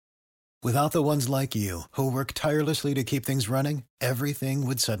Without the ones like you, who work tirelessly to keep things running, everything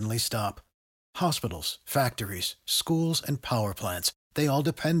would suddenly stop. Hospitals, factories, schools, and power plants, they all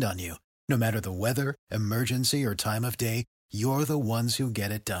depend on you. No matter the weather, emergency, or time of day, you're the ones who get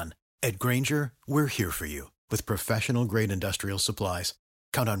it done. At Grainger, we're here for you with professional-grade industrial supplies.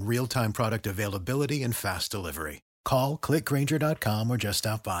 Count on real-time product availability and fast delivery. Call, clickgrainger.com, or just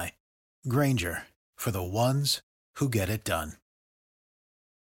stop by. Grainger, for the ones who get it done.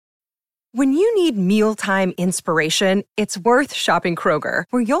 When you need mealtime inspiration, it's worth shopping Kroger,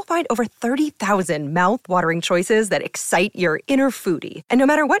 where you'll find over 30,000 mouth-watering choices that excite your inner foodie. And no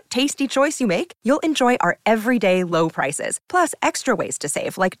matter what tasty choice you make, you'll enjoy our everyday low prices, plus extra ways to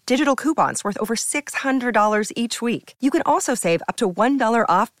save, like digital coupons worth over $600 each week. You can also save up to $1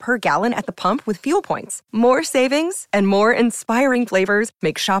 off per gallon at the pump with fuel points. More savings and more inspiring flavors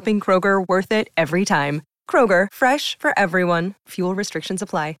make shopping Kroger worth it every time. Kroger, fresh for everyone. Fuel restrictions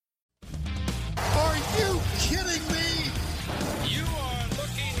apply. Are you kidding me? You are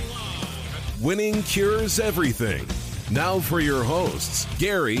looking live. Winning cures everything. Now for your hosts,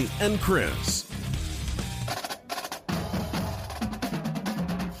 Gary and Chris.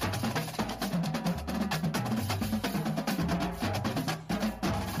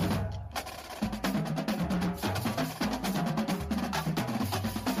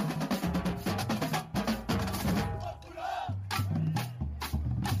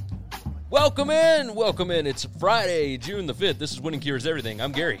 Welcome in. It's Friday, June the 5th. This is Winning Cures Everything.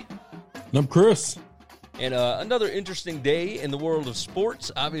 I'm Gary. And I'm Chris. And another interesting day in the world of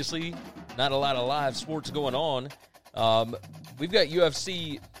sports. Obviously, not a lot of live sports going on. We've got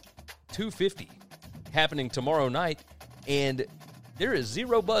UFC 250 happening tomorrow night, and there is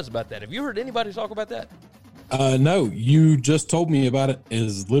zero buzz about that. Have you heard anybody talk about that? No, you just told me about it.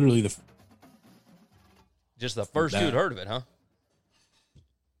 Is literally Just the first dude heard of it, huh?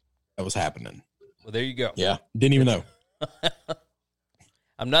 That was happening. Well, there you go. Yeah, didn't even know.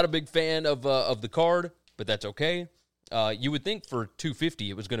 I'm not a big fan of the card, but that's okay. You would think for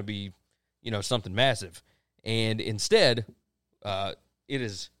 250 it was going to be, something massive, and instead, it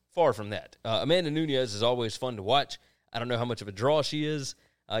is far from that. Amanda Nunes is always fun to watch. I don't know how much of a draw she is.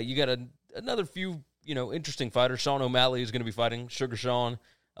 You got another few, interesting fighters. Sean O'Malley is going to be fighting Sugar Sean.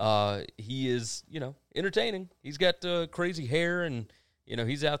 He is, entertaining. He's got crazy hair and.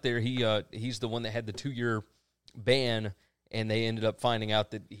 He's out there. He's the one that had the 2-year ban, and they ended up finding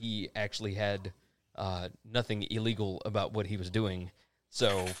out that he actually had nothing illegal about what he was doing.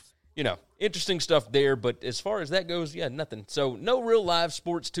 So, interesting stuff there. But as far as that goes, yeah, nothing. So no real live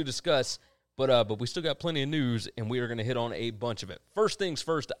sports to discuss, but we still got plenty of news, and we are going to hit on a bunch of it. First things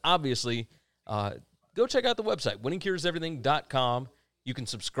first, obviously, go check out the website, winningcureseverything.com. You can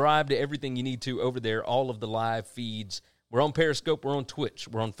subscribe to everything you need to over there, all of the live feeds. We're on Periscope, we're on Twitch,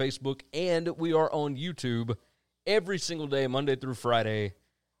 we're on Facebook, and we are on YouTube every single day, Monday through Friday,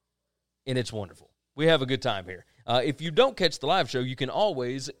 and it's wonderful. We have a good time here. If you don't catch the live show, you can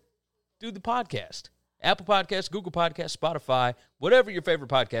always do the podcast. Apple Podcasts, Google Podcasts, Spotify, whatever your favorite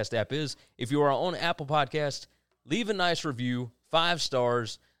podcast app is. If you are on Apple Podcasts, leave a nice review, 5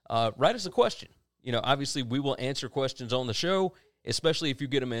 stars, write us a question. Obviously, we will answer questions on the show, especially if you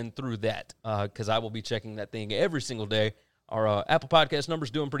get them in through that, because I will be checking that thing every single day. Our Apple Podcast number's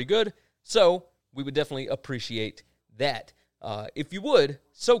doing pretty good, so we would definitely appreciate that. If you would,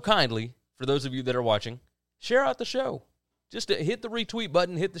 so kindly, for those of you that are watching, share out the show. Just hit the retweet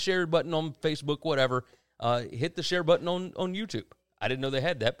button, hit the share button on Facebook, whatever. Hit the share button on YouTube. I didn't know they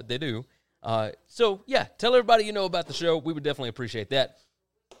had that, but they do. So, yeah, tell everybody you know about the show. We would definitely appreciate that.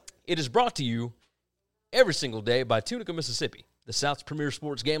 It is brought to you every single day by Tunica, Mississippi, the South's premier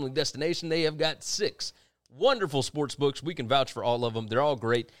sports gambling destination. They have got 6 wonderful sports books. We can vouch for all of them. They're all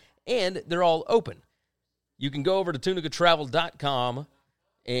great, and they're all open. You can go over to tunicatravel.com,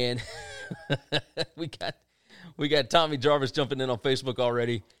 and we got Tommy Jarvis jumping in on Facebook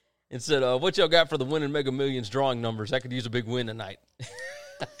already and said, what y'all got for the Winning Mega Millions drawing numbers? I could use a big win tonight.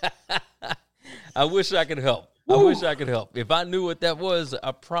 I wish I could help. Woo. I wish I could help. If I knew what that was,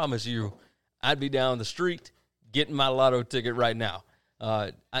 I promise you I'd be down the street getting my lotto ticket right now.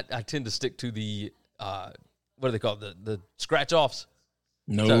 I tend to stick to the what do they call it? The scratch offs.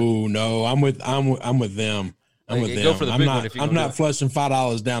 No, I'm with them. I'm with them. Go for the big one if you I'm not flushing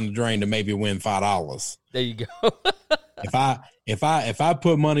 $5 down the drain to maybe win $5. There you go. If I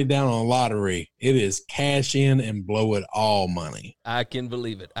put money down on a lottery, it is cash in and blow it all money. I can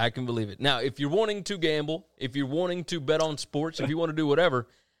believe it. Now, if you're wanting to gamble, if you're wanting to bet on sports, if you want to do whatever,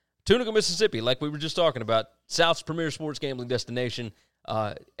 Tunica, Mississippi, like we were just talking about, South's premier sports gambling destination.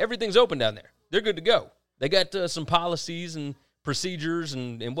 Everything's open down there. They're good to go. They got some policies and procedures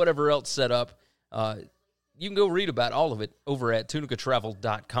and whatever else set up. You can go read about all of it over at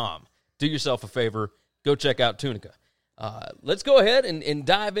tunicatravel.com. Do yourself a favor. Go check out Tunica. Let's go ahead and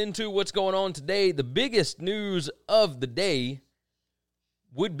dive into what's going on today. The biggest news of the day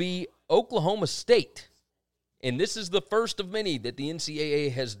would be Oklahoma State. And this is the first of many that the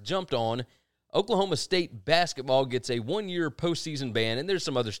NCAA has jumped on. Oklahoma State basketball gets a 1-year postseason ban, and there's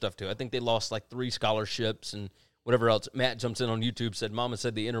some other stuff too. I think they lost like 3 scholarships and whatever else. Matt jumps in on YouTube, said, Mama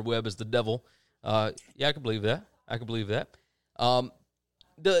said the interweb is the devil. Yeah, I can believe that.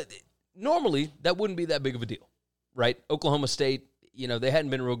 Normally, that wouldn't be that big of a deal, right? Oklahoma State, they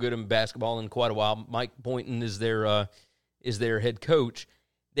hadn't been real good in basketball in quite a while. Mike Boynton is their head coach.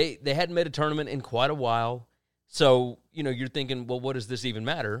 They hadn't made a tournament in quite a while. So, you're thinking, well, what does this even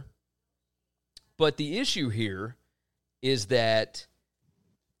matter? But the issue here is that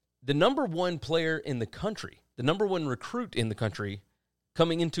the number one player in the country, the number one recruit in the country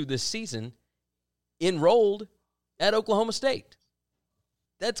coming into this season enrolled at Oklahoma State.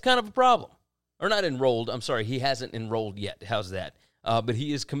 That's kind of a problem. Or not enrolled. I'm sorry, he hasn't enrolled yet. How's that? But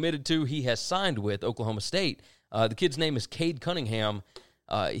he is committed to, he has signed with Oklahoma State. The kid's name is Cade Cunningham.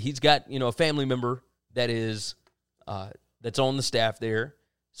 He's got, a family member that is that's on the staff there.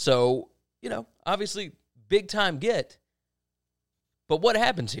 So, obviously big time get. But what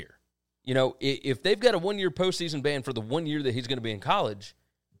happens here? If they've got a 1-year postseason ban for the 1 year that he's going to be in college,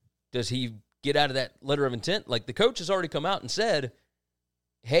 does he get out of that letter of intent? Like, the coach has already come out and said,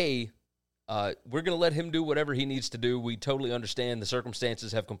 hey, we're going to let him do whatever he needs to do. We totally understand the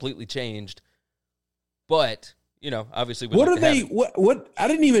circumstances have completely changed. But, obviously, what are they? What? I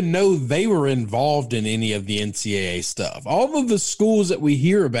didn't even know they were involved in any of the NCAA stuff. All of the schools that we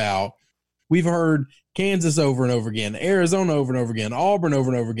hear about, we've heard Kansas over and over again, Arizona over and over again, Auburn over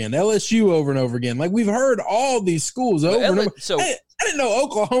and over again, LSU over and over again. Like, we've heard all these schools over and over. So I didn't know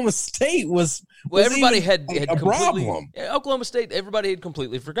Oklahoma State was everybody had a problem. Oklahoma State, everybody had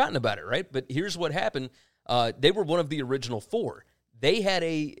completely forgotten about it, right? But here's what happened. They were one of the original 4. They had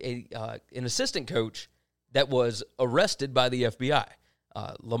an assistant coach that was arrested by the FBI.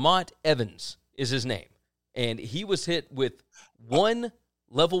 Lamont Evans is his name. And he was hit with one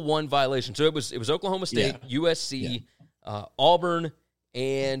level 1 violation. So it was Oklahoma State, USC, Auburn,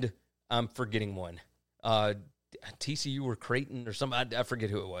 and I'm forgetting one. TCU or Creighton or something. I forget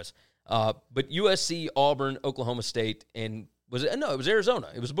who it was. But USC, Auburn, Oklahoma State, and it was Arizona.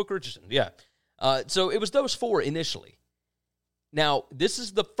 It was Book Richardson. Yeah. So it was those 4 initially. Now, this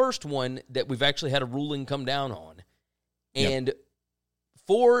is the first one that we've actually had a ruling come down on. And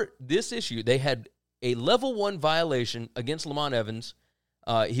for this issue, they had a level 1 violation against Lamont Evans.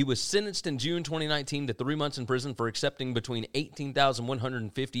 He was sentenced in June 2019 to 3 months in prison for accepting between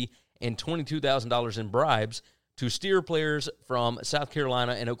 $18,150 and $22,000 in bribes to steer players from South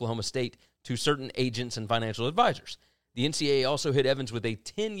Carolina and Oklahoma State to certain agents and financial advisors. The NCAA also hit Evans with a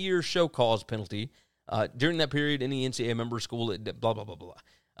 10-year show cause penalty. During that period, any NCAA member school, blah, blah, blah,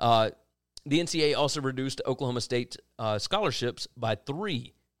 blah. The NCAA also reduced Oklahoma State scholarships by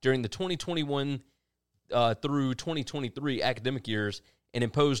 3 during the 2021 through 2023 academic years and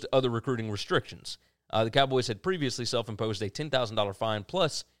imposed other recruiting restrictions. The Cowboys had previously self-imposed a $10,000 fine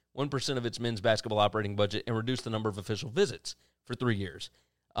plus 1% of its men's basketball operating budget and reduced the number of official visits for 3 years.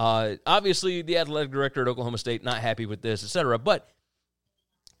 Obviously, the athletic director at Oklahoma State not happy with this, etc. But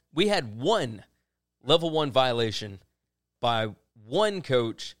we had one level 1 violation by one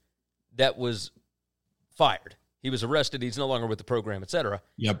coach that was fired. He was arrested. He's no longer with the program, etc.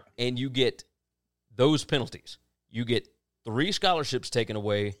 Yep. And you get those penalties. You get 3 scholarships taken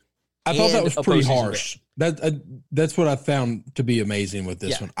away. I thought that was pretty harsh. That's what I found to be amazing with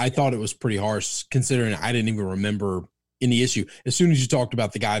this one. I thought it was pretty harsh, considering I didn't even remember any issue. As soon as you talked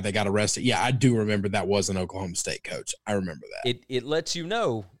about the guy that got arrested, I do remember that was an Oklahoma State coach. I remember that. It lets you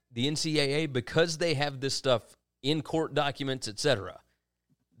know the NCAA, because they have this stuff in court documents, etc.,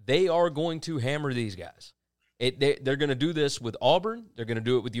 they are going to hammer these guys. They're going to do this with Auburn. They're going to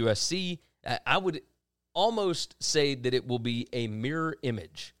do it with USC. I would almost say that it will be a mirror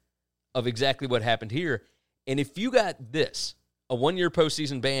image of exactly what happened here. And if you got this, a 1-year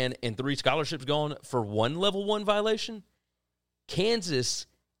postseason ban and 3 scholarships gone for one level 1 violation, Kansas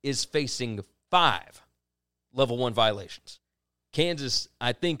is facing 5 level 1 violations. Kansas,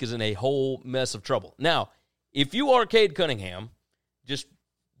 I think, is in a whole mess of trouble. Now, if you are Cade Cunningham, just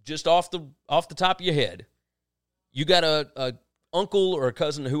off the top of your head, you got a uncle or a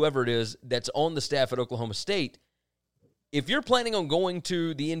cousin, whoever it is, that's on the staff at Oklahoma State. If you're planning on going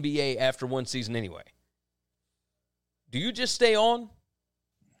to the NBA after one season anyway, do you just stay on,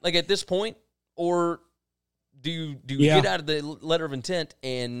 like at this point, or Do you get out of the letter of intent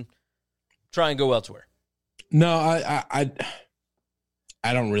and try and go elsewhere? No,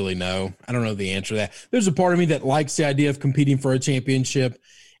 I don't really know. I don't know the answer to that. There's a part of me that likes the idea of competing for a championship.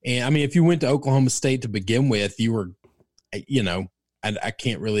 And I mean, if you went to Oklahoma State to begin with, you were, I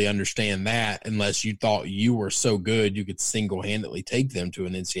can't really understand that unless you thought you were so good you could single-handedly take them to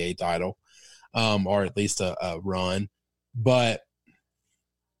an NCAA title, or at least a run. But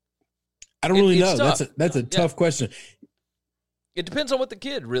I don't really know. Tough. That's a tough question. It depends on what the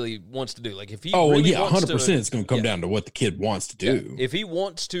kid really wants to do. Like if he 100%. It's going to come down to what the kid wants to do. Yeah. If he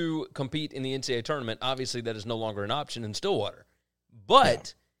wants to compete in the NCAA tournament, obviously that is no longer an option in Stillwater.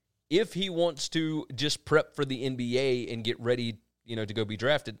 But if he wants to just prep for the NBA and get ready, to go be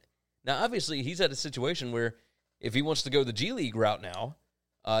drafted, now obviously he's at a situation where if he wants to go the G League route now,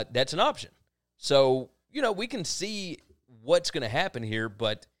 that's an option. So we can see what's going to happen here,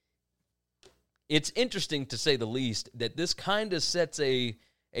 but it's interesting, to say the least, that this kind of sets a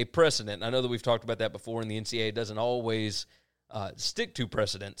precedent. I know that we've talked about that before, and the NCAA doesn't always stick to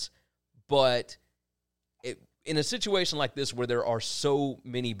precedents, but in a situation like this where there are so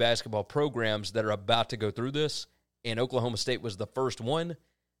many basketball programs that are about to go through this, and Oklahoma State was the first one,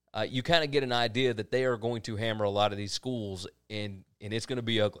 you kind of get an idea that they are going to hammer a lot of these schools, and it's going to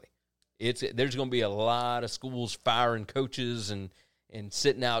be ugly. There's going to be a lot of schools firing coaches and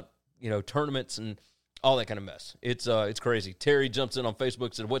sitting out tournaments and all that kind of mess. It's crazy. Terry jumps in on Facebook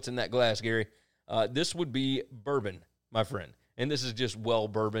and said, "What's in that glass, Gary?" This would be bourbon, my friend. And this is just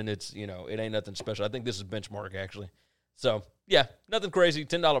bourbon. It's, it ain't nothing special. I think this is Benchmark, actually. So, yeah, nothing crazy.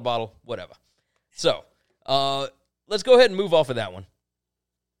 $10 bottle, whatever. So, let's go ahead and move off of that one.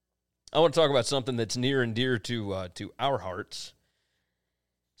 I want to talk about something that's near and dear to our hearts.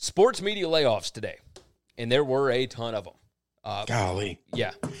 Sports media layoffs today. And there were a ton of them. Golly.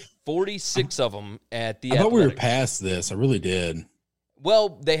 Yeah. 46 of them at the I thought we were Athletic. past this. I really did.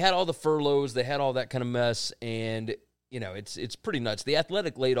 Well, they had all the furloughs. They had all that kind of mess. And, it's pretty nuts. The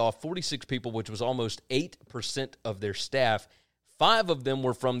Athletic laid off 46 people, which was almost 8% of their staff. 5 of them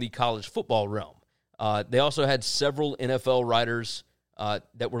were from the college football realm. They also had several NFL writers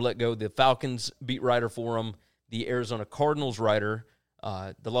that were let go. The Falcons beat writer for them, the Arizona Cardinals writer,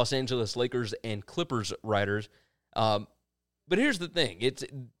 the Los Angeles Lakers and Clippers writers. But here's the thing.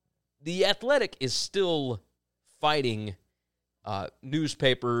 The Athletic is still fighting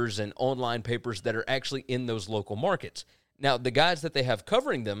newspapers and online papers that are actually in those local markets. Now, the guys that they have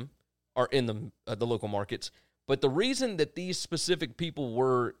covering them are in the local markets, but the reason that these specific people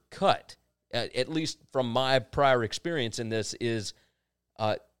were cut, at least from my prior experience in this, is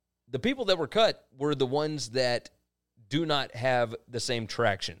the people that were cut were the ones that do not have the same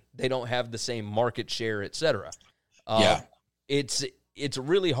traction. They don't have the same market share, et cetera. It's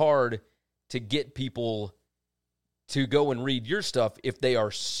really hard to get people to go and read your stuff if they are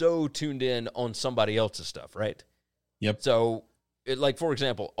so tuned in on somebody else's stuff, right? Yep. So, for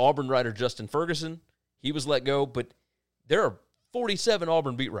example, Auburn writer Justin Ferguson, he was let go, but there are 47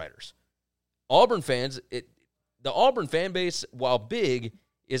 Auburn beat writers. Auburn fans, the Auburn fan base, while big,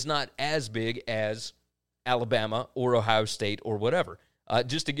 is not as big as Alabama or Ohio State or whatever.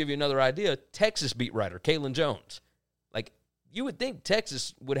 Just to give you another idea, Texas beat writer Kalen Jones. You would think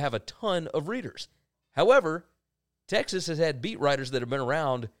Texas would have a ton of readers. However, Texas has had beat writers that have been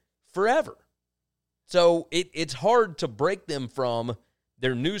around forever. So it's hard to break them from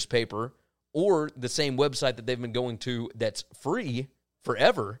their newspaper or the same website that they've been going to that's free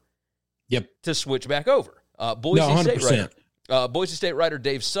forever. Yep. To switch back over. Boise State writer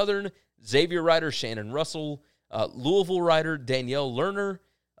Dave Southern, Xavier writer Shannon Russell, Louisville writer Danielle Lerner,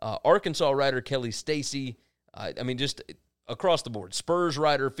 Arkansas writer Kelly Stacy. Just across the board. Spurs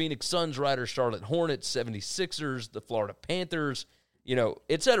writer, Phoenix Suns writer, Charlotte Hornets, 76ers, the Florida Panthers,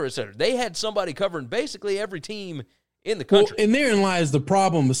 et cetera, et cetera. They had somebody covering basically every team in the country. Well, and therein lies the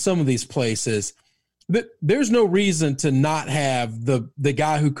problem with some of these places. There's no reason to not have the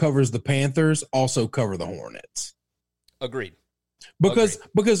guy who covers the Panthers also cover the Hornets. Agreed.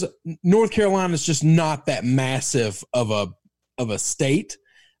 Because North Carolina is just not that massive of a state,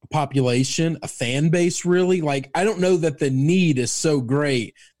 a population, a fan base, really. I don't know that the need is so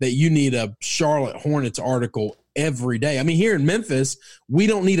great that you need a Charlotte Hornets article every day. I mean, here in Memphis, we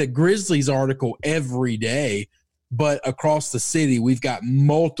don't need a Grizzlies article every day, but across the city, we've got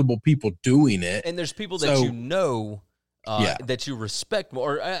multiple people doing it. And there's people that that you respect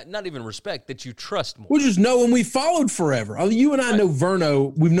more, or not even respect, that you trust more. We just know, and we followed forever. You and I know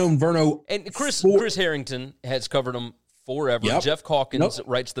Verno. We've known Verno. And Chris Harrington has covered them forever. Yep. Jeff Calkins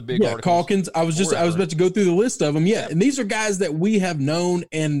writes the big articles. Calkins. I was about to go through the list of them. Yeah. And these are guys that we have known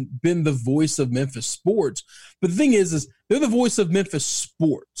and been the voice of Memphis sports. But the thing is they're the voice of Memphis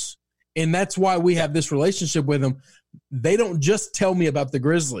sports. And that's why we have this relationship with them. They don't just tell me about the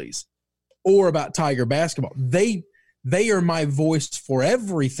Grizzlies or about Tiger basketball. They are my voice for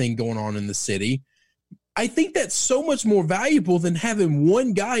everything going on in the city. I think that's so much more valuable than having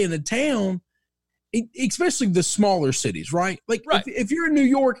one guy in a town, especially the smaller cities, right? Like If you're in New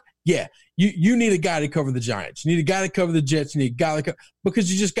York, you need a guy to cover the Giants. You need a guy to cover the Jets. You need a guy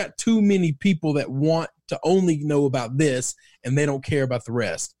because you just got too many people that want to only know about this and they don't care about the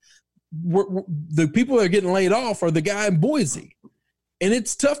rest. The people that are getting laid off are the guy in Boise. And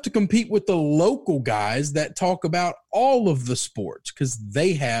it's tough to compete with the local guys that talk about all of the sports because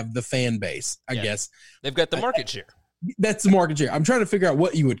they have the fan base, I guess. They've got the market share. That's the market share. I'm trying to figure out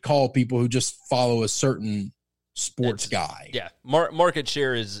what you would call people who just follow a certain sports guy. Yeah. Market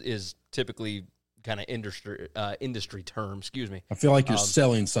share is typically kind of industry term. Excuse me. I feel like you're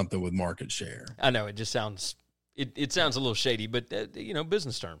selling something with market share. I know. It just sounds it sounds a little shady, but,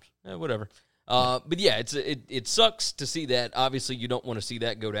 business terms. Whatever. But yeah, it sucks to see that. Obviously, you don't want to see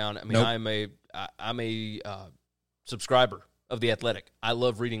that go down. I mean, I'm a subscriber of The Athletic. I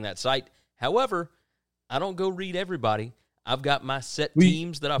love reading that site. However, I don't go read everybody. I've got my set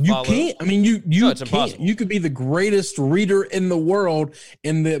teams that I follow. You can't. I mean, you it's can't. Impossible. You could be the greatest reader in the world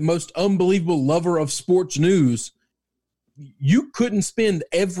and the most unbelievable lover of sports news. You couldn't spend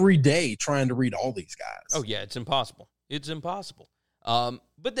every day trying to read all these guys. Oh yeah, it's impossible. It's impossible.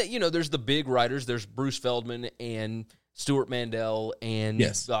 But there's the big writers. There's Bruce Feldman and Stuart Mandel and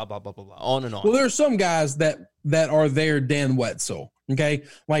blah, blah, blah, blah, blah, on and on. Well, there are some guys that are there Dan Wetzel, okay?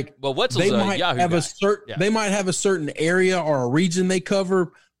 Like, well, Wetzel's they might have they might have a certain area or a region they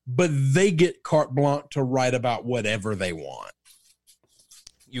cover, but they get carte blanche to write about whatever they want.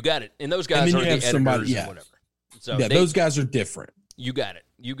 You got it. And those guys are the editors and whatever. So those guys are different. You got it.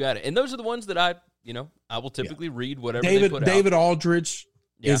 And those are the ones that I will typically read whatever they put out. David Aldridge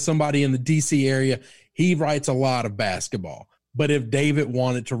is somebody in the D.C. area. He writes a lot of basketball. But if David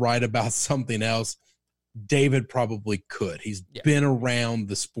wanted to write about something else, David probably could. He's been around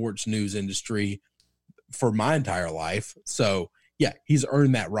the sports news industry for my entire life. So, he's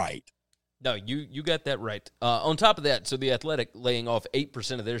earned that right. No, you got that right. On top of that, so The Athletic laying off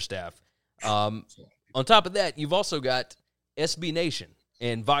 8% of their staff. On top of that, you've also got SB Nation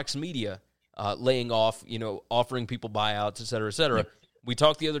and Vox Media laying off, offering people buyouts, et cetera, et cetera. Yep. We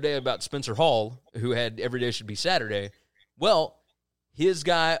talked the other day about Spencer Hall, who had Every Day Should Be Saturday. Well, his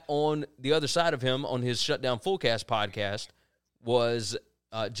guy on the other side of him on his Shutdown Fullcast podcast was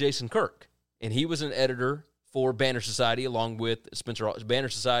Jason Kirk, and he was an editor for Banner Society along with Spencer Hall. Banner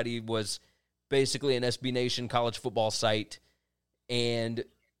Society was basically an SB Nation college football site, and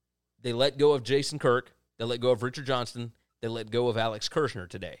they let go of Jason Kirk. They let go of Richard Johnston. They let go of Alex Kirshner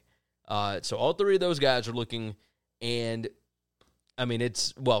today. So all three of those guys are looking, and I mean,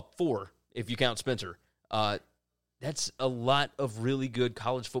 it's, 4 if you count Spencer. That's a lot of really good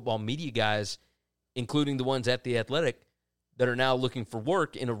college football media guys, including the ones at The Athletic, that are now looking for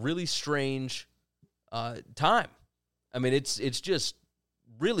work in a really strange time. I mean, it's just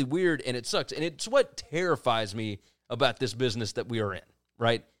really weird, and it sucks. And it's what terrifies me about this business that we are in,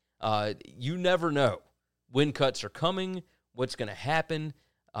 right? You never know when cuts are coming, what's going to happen,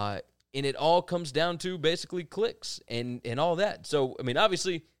 and it all comes down to basically clicks and all that. So, I mean,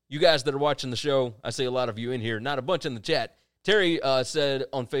 obviously, you guys that are watching the show, I see a lot of you in here, not a bunch in the chat. Terry said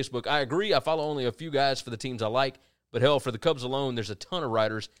on Facebook, I agree. I follow only a few guys for the teams I like, but hell, for the Cubs alone, there's a ton of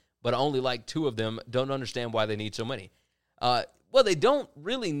writers, but I only like 2 of them. Don't understand why they need so many. Well, they don't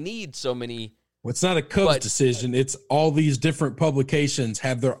really need so many. Well, it's not a Cubs decision. It's all these different publications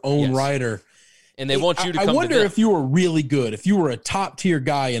have their own writer. And they want you to come I wonder to them. if you were really good, if you were a top-tier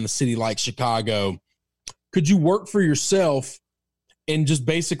guy in a city like Chicago, could you work for yourself and just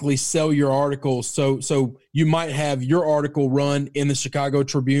basically sell your articles? So you might have your article run in the Chicago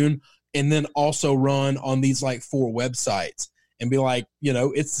Tribune and then also run on these like 4 websites and be like,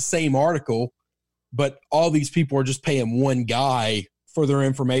 it's the same article, but all these people are just paying one guy for their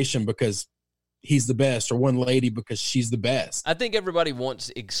information because he's the best, or one lady because she's the best. I think everybody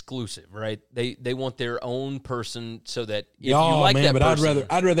wants exclusive, right? They want their own person so that if you like that person.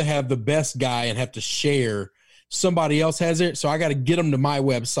 I'd rather have the best guy and have to share. Somebody else has it, so I got to get them to my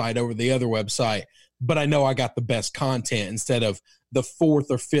website over the other website, but I know I got the best content instead of the 4th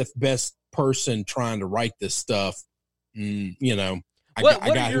or 5th best person trying to write this stuff. I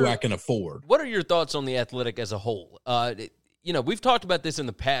got who I can afford. What are your thoughts on The Athletic as a whole? you know, we've talked about this in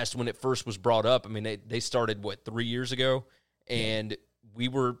the past when it first was brought up. I mean, they started, 3 years ago? And we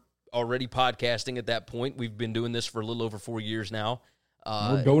were already podcasting at that point. We've been doing this for a little over 4 years now.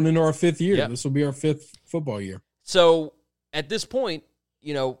 We're going into our 5th year. Yeah. This will be our 5th football year. So at this point,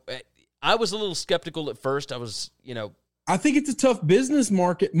 you know, I was a little skeptical at first. I was, you know. I think it's a tough business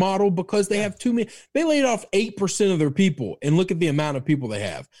market model because they have too many. They laid off 8% of their people, and look at the amount of people they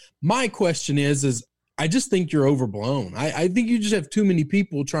have. My question is I just think you're overblown. I think you just have too many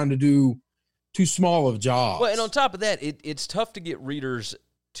people trying to do too small of jobs. Well, and on top of that, it's tough to get readers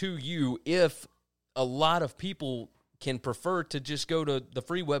to you if a lot of people can prefer to just go to the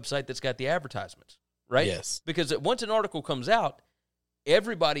free website that's got the advertisements, right? Yes. Because once an article comes out,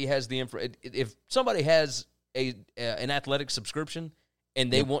 everybody has the info. If somebody has an athletic subscription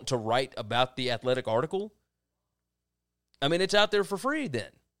and they want to write about the athletic article, I mean, it's out there for free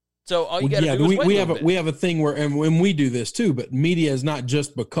then. So all you got to do is wait a little bit. We have a thing where, and when we do this too, but media has not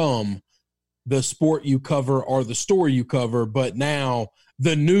just become the sport you cover or the story you cover, but now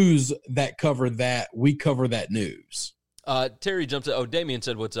the news that cover that, we cover that news. Terry jumps in. Oh, Damien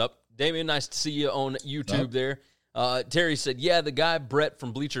said, what's up? Damien, nice to see you on YouTube there. Terry said, yeah, the guy Brett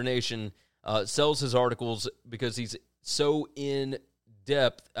from Bleacher Nation sells his articles because he's so in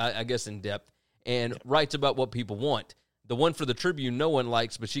depth, and writes about what people want. The one for the Tribune no one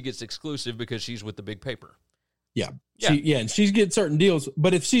likes, but she gets exclusive because she's with the big paper. Yeah. And she's getting certain deals,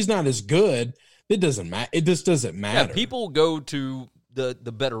 but if she's not as good, it doesn't matter. It just doesn't matter. Yeah, people go to the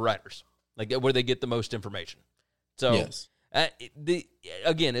better writers, like where they get the most information. So, yes.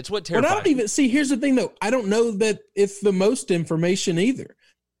 Again, it's what terrifies. But I don't even see. Here's the thing, though. I don't know that it's the most information either.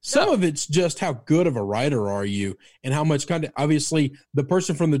 Some of it's just how good of a writer are you, and how much content. Obviously, the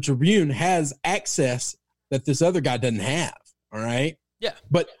person from the Tribune has access that this other guy doesn't have. All right. Yeah.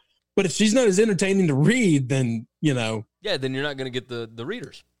 But if she's not as entertaining to read, then then you're not going to get the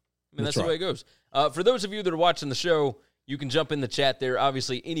readers. I mean, that's right. The way it goes. For those of you that are watching the show, you can jump in the chat there.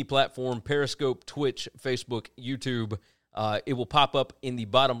 Obviously, any platform, Periscope, Twitch, Facebook, YouTube, it will pop up in the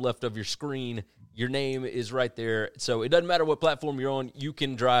bottom left of your screen. Your name is right there. So it doesn't matter what platform you're on. You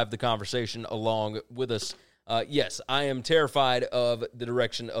can drive the conversation along with us. Yes, I am terrified of the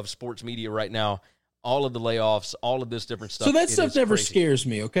direction of sports media right now. All of the layoffs, all of this different stuff. So that stuff never crazy. Scares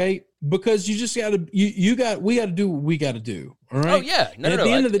me, okay? Because you just got to, we got to do what we got to do, all right? Oh, yeah. At the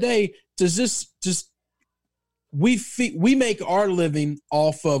end of the day, we make our living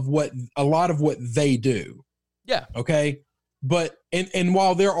off of a lot of what they do. Yeah. Okay? But, and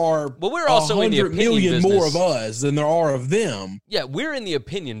while there are we're also 100 million business. more of us than there are of them. Yeah, we're in the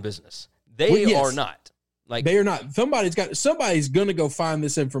opinion business. They are not. Like they are not. Somebody's going to go find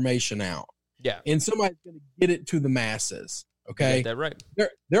this information out. Yeah. And somebody's going to get it to the masses. Okay. You got that right.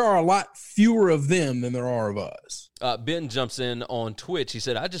 There are a lot fewer of them than there are of us. Ben jumps in on Twitch. He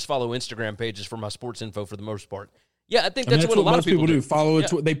said, I just follow Instagram pages for my sports info for the most part. Yeah, I think that's what a lot most of people do. Follow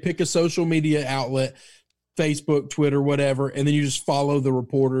it. They pick a social media outlet, Facebook, Twitter, whatever, and then you just follow the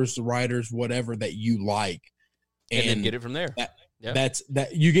reporters, the writers, whatever that you like. And then get it from there. That's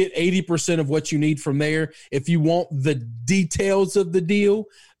you get 80% of what you need from there. If you want the details of the deal,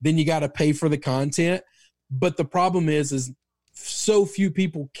 then you got to pay for the content. But the problem is so few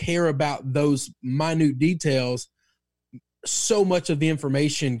people care about those minute details. So much of the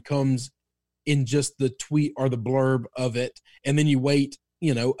information comes in just the tweet or the blurb of it. And then you wait,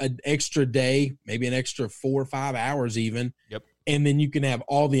 an extra day, maybe an extra 4 or 5 hours even. Yep. And then you can have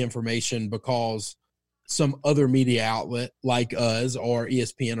all the information because some other media outlet like us or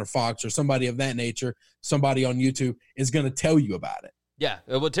ESPN or Fox or somebody of that nature, somebody on YouTube is going to tell you about it. Yeah.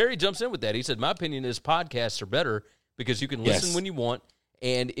 Well, Terry jumps in with that. He said, my opinion is podcasts are better because you can listen when you want.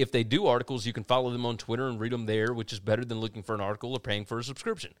 And if they do articles, you can follow them on Twitter and read them there, which is better than looking for an article or paying for a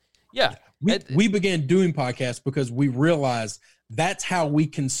subscription. Yeah. We began doing podcasts because we realized that's how we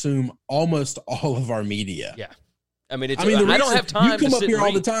consume almost all of our media. Yeah. I mean, I don't have time. You come up here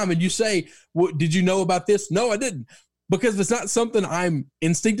all the time and you say, well, did you know about this? No, I didn't. Because it's not something I'm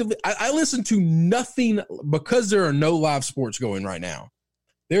instinctively. I listen to nothing because there are no live sports going right now.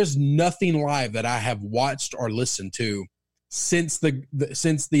 There's nothing live that I have watched or listened to since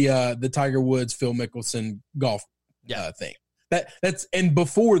the Tiger Woods, Phil Mickelson golf thing. And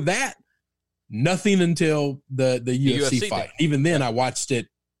before that, nothing until the UFC fight. Thing. Even then, I watched it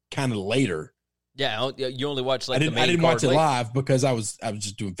kind of later. Yeah, you only watched I didn't watch it live because I was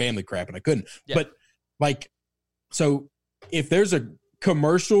just doing family crap and I couldn't. Yeah. But so if there's a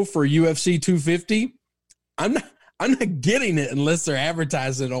commercial for UFC 250, I'm not getting it unless they're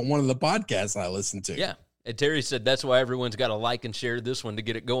advertising it on one of the podcasts I listen to. Yeah. And Terry said that's why everyone's got to like and share this one to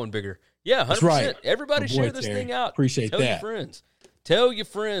get it going bigger. Yeah, 100%. That's right. Everybody Good boy, share this Terry. thing out. Appreciate Tell that. your friends. Tell your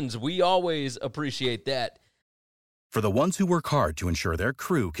friends. We always appreciate that. For the ones who work hard to ensure their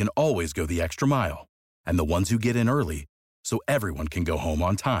crew can always go the extra mile, and the ones who get in early so everyone can go home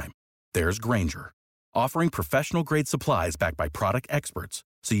on time, there's Grainger, offering professional-grade supplies backed by product experts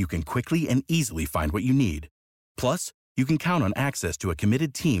so you can quickly and easily find what you need. Plus, you can count on access to a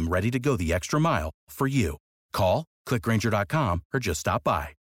committed team ready to go the extra mile for you. Call, click Grainger.com, or just stop by.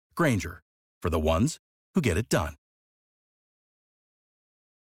 Grainger, for the ones who get it done.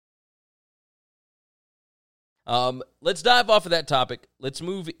 Let's dive off of that topic. Let's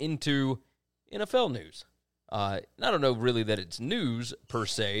move into NFL news. I don't know really that it's news per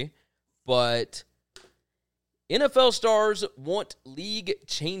se, but NFL stars want league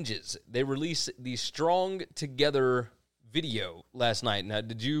changes. They released the Strong Together video last night. Now,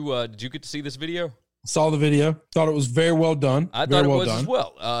 did you get to see this video? Saw the video. Thought it was very well done. I thought it was as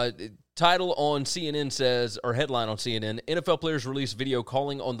well. Title on CNN says, or headline on CNN, NFL players release video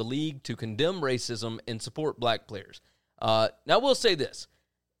calling on the league to condemn racism and support black players. Now, I will say this.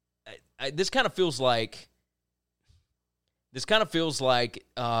 This kind of feels like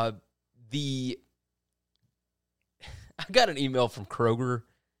I got an email from Kroger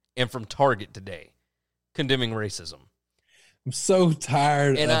and from Target today condemning racism. I'm so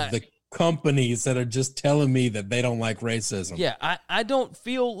tired of the companies that are just telling me that they don't like racism. Yeah, I don't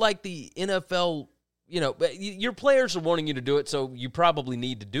feel like the NFL, your players are wanting you to do it, so you probably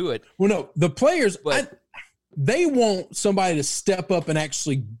need to do it. Well, no, the players, they want somebody to step up and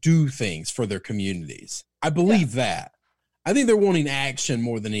actually do things for their communities. I believe that. I think they're wanting action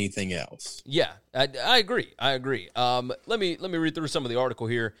more than anything else. Yeah, I agree. Let me read through some of the article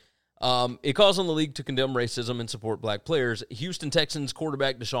here. It calls on the league to condemn racism and support black players. Houston Texans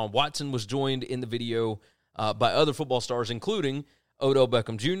quarterback Deshaun Watson was joined in the video by other football stars, including Odell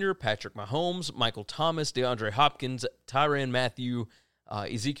Beckham Jr., Patrick Mahomes, Michael Thomas, DeAndre Hopkins, Tyrann Mathieu,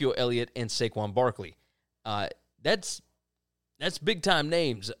 Ezekiel Elliott, and Saquon Barkley. That's big-time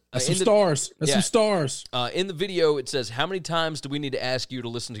names. That's some stars. Some stars. In the video, it says, how many times do we need to ask you to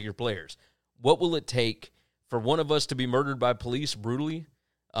listen to your players? What will it take for one of us to be murdered by police brutally?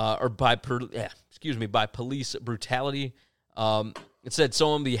 By police brutality. It said, so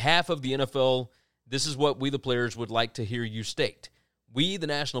on behalf of the NFL, this is what we, the players, would like to hear you state. We, the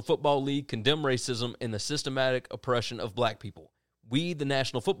National Football League, condemn racism and the systematic oppression of black people. We, the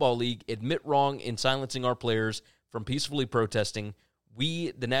National Football League, admit wrong in silencing our players from peacefully protesting.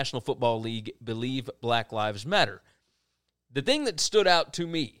 We, the National Football League, believe Black Lives Matter. The thing that stood out to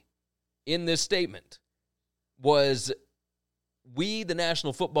me in this statement was, we, the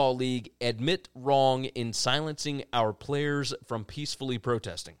National Football League, admit wrong in silencing our players from peacefully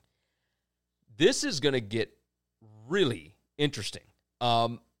protesting. This is going to get really interesting.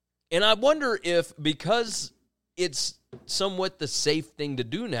 And I wonder if, because it's somewhat the safe thing to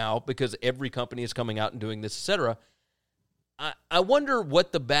do now, because every company is coming out and doing this, etc., I wonder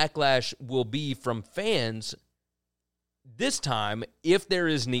what the backlash will be from fans this time, if there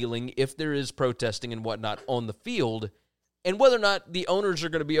is kneeling, if there is protesting and whatnot on the field, and whether or not the owners are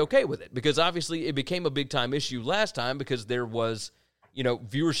going to be okay with it. Because obviously it became a big-time issue last time because there was,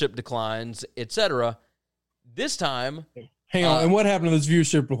 viewership declines, etc. This time... Hang on, and what happened to those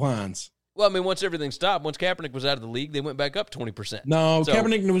viewership declines? Well, I mean, once everything stopped, once Kaepernick was out of the league, they went back up 20%. No, so,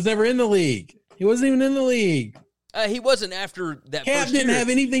 Kaepernick was never in the league. He wasn't even in the league. He wasn't after that Cap first didn't year. have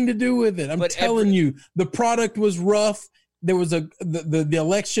anything to do with it. I'm telling you, the product was rough. There was the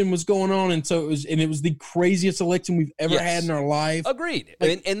election was going on, and so it was the craziest election we've ever had in our life. Agreed.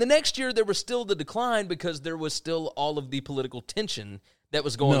 And the next year there was still the decline because there was still all of the political tension that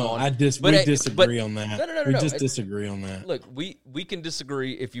was going on. We disagree on that. No. We just disagree on that. Look, we can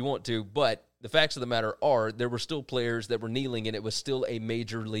disagree if you want to, but the facts of the matter are there were still players that were kneeling, and it was still a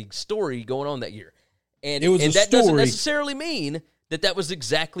major league story going on that year. And that doesn't necessarily mean that was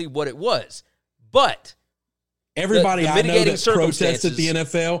exactly what it was. But everybody I know that protests at the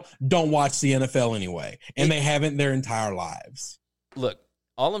NFL don't watch the NFL anyway, and they haven't their entire lives. Look,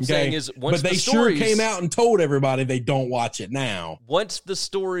 all I'm saying is once they sure came out and told everybody they don't watch it now. Once the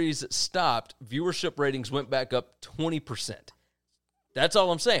stories stopped, viewership ratings went back up 20%. That's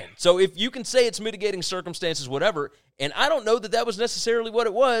all I'm saying. So if you can say it's mitigating circumstances, whatever, and I don't know that was necessarily what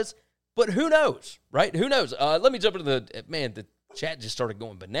it was, but who knows, right? Who knows? Let me jump into the chat just started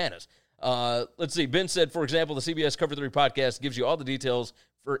going bananas. Let's see. Ben said, for example, the CBS Cover 3 podcast gives you all the details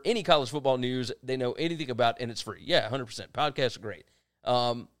for any college football news they know anything about, and it's free. Yeah, 100%. Podcasts are great.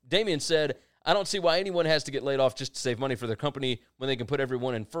 Damian said, I don't see why anyone has to get laid off just to save money for their company when they can put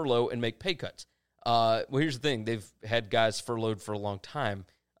everyone in furlough and make pay cuts. Well, here's the thing. They've had guys furloughed for a long time,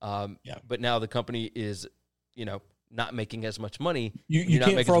 but now the company is, not making as much money. You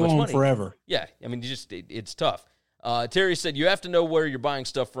can't furlough them forever. Yeah, I mean, it's tough. Terry said, you have to know where you're buying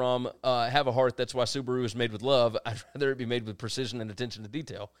stuff from. Have a heart. That's why Subaru is made with love. I'd rather it be made with precision and attention to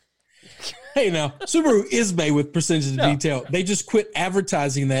detail. Hey, now, Subaru is made with precision to detail. They just quit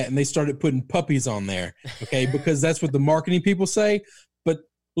advertising that, and they started putting puppies on there, okay, because that's what the marketing people say. But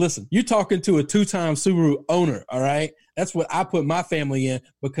listen, you're talking to a 2-time Subaru owner, all right? That's what I put my family in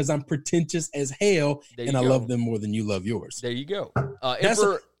because I'm pretentious as hell, and I love them more than you love yours. There you go.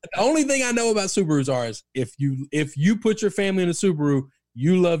 The only thing I know about Subarus is if you put your family in a Subaru,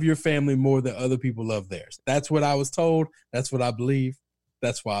 you love your family more than other people love theirs. That's what I was told. That's what I believe.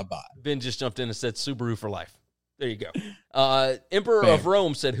 That's why I buy it. Ben just jumped in and said Subaru for life. There you go. Emperor of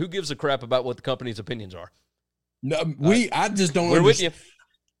Rome said, who gives a crap about what the company's opinions are? No, I just don't We're with you.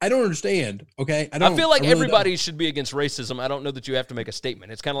 I don't understand, okay? I feel like everybody should be against racism. I don't know that you have to make a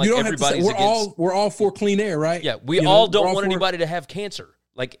statement. It's kind of like everybody's against. We're all for clean air, right? Yeah, we all don't want anybody to have cancer.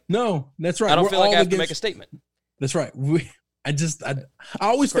 No, that's right. I don't feel like I have to make a statement. That's right. I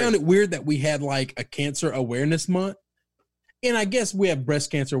always found it weird that we had like a cancer awareness month. And I guess we have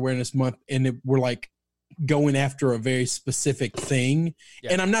breast cancer awareness month, and we're like going after a very specific thing.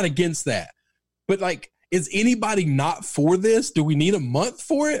 Yeah. And I'm not against that. But like, is anybody not for this? Do we need a month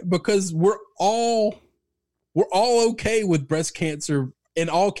for it? Because we're all okay with breast cancer and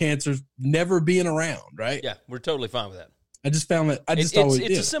all cancers never being around, right? Yeah, we're totally fine with that. I just found that it's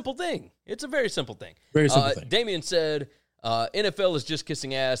a simple thing. It's a very simple thing. Very simple thing. Damian said, NFL is just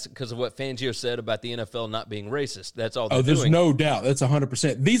kissing ass because of what Fangio said about the NFL not being racist. That's all they're doing. There's no doubt. That's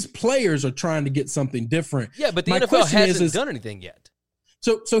 100%. These players are trying to get something different. Yeah, but the NFL hasn't done anything yet.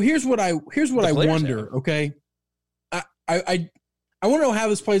 So here's what I wonder, okay? I want to know how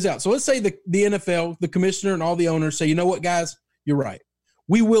this plays out. So let's say the NFL, the commissioner, and all the owners say, you know what, guys, you're right.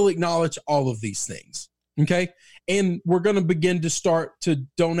 We will acknowledge all of these things, okay? And we're going to begin to start to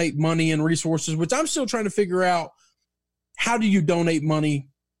donate money and resources, which I'm still trying to figure out. How do you donate money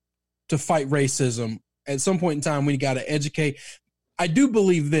to fight racism? At some point in time, we got to educate. I do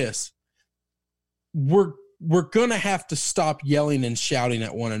believe this. We're going to have to stop yelling and shouting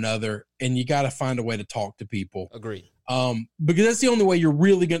at one another, and you got to find a way to talk to people. Agreed. Because that's the only way you're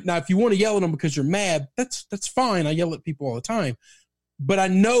really going to – now, if you want to yell at them because you're mad, that's fine. I yell at people all the time. But I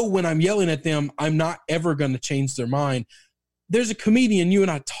know when I'm yelling at them, I'm not ever going to change their mind. There's a comedian, you and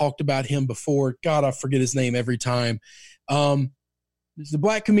I talked about him before. God, I forget his name every time. He's a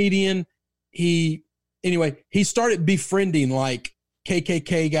black comedian. He started befriending like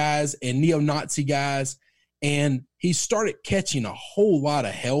KKK guys and neo-Nazi guys, and he started catching a whole lot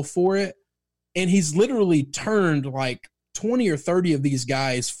of hell for it. And he's literally turned like 20 or 30 of these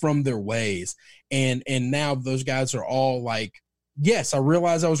guys from their ways. And now those guys are all like, yes, I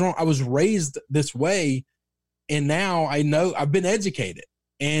realized I was wrong. I was raised this way. And now I know I've been educated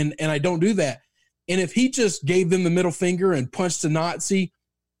and I don't do that. And if he just gave them the middle finger and punched a Nazi,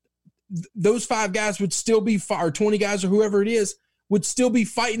 those 5 guys would still be, or 20 guys or whoever it is, would still be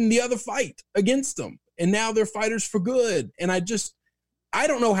fighting the other fight against them. And now they're fighters for good. And I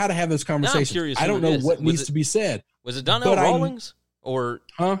don't know how to have this conversation. I don't know what needs to be said. Was it Donnell Rawlings? Was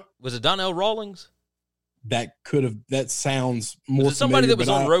it Donnell Rawlings? That sounds more was it somebody familiar, that was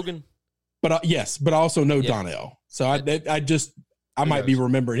on Rogan? But yes, but I also know Donnell. So I might be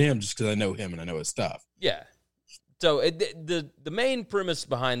remembering him just because I know him and I know his stuff. Yeah. So the main premise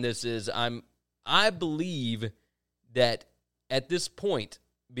behind this is I believe that at this point,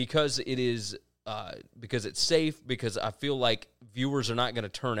 because it's safe, because I feel like viewers are not going to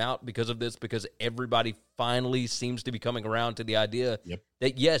turn out because of this, because everybody finally seems to be coming around to the idea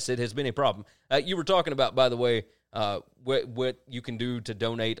that, yes, it has been a problem. You were talking about, by the way, what you can do to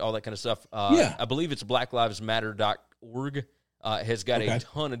donate, all that kind of stuff. I believe it's blacklivesmatter.org. Has got a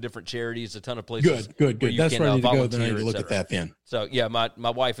ton of different charities, a ton of places. Good. That's where I need to go. Then I need to look at that then. So, yeah, my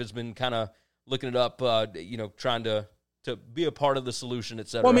wife has been kind of looking it up, trying to be a part of the solution, et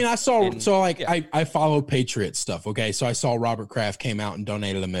cetera. Well, I mean, I follow Patriot stuff, okay? So I saw Robert Kraft came out and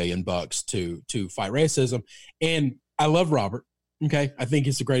donated $1 million to fight racism. And I love Robert, okay? I think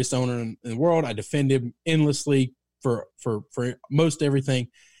he's the greatest owner in the world. I defend him endlessly for most everything.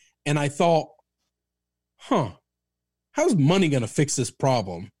 And I thought, how's money going to fix this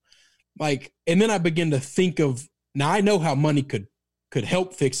problem? And then I began to think of, now I know how money could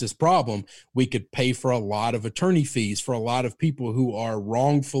help fix this problem. We could pay for a lot of attorney fees for a lot of people who are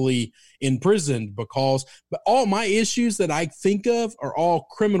wrongfully imprisoned but all my issues that I think of are all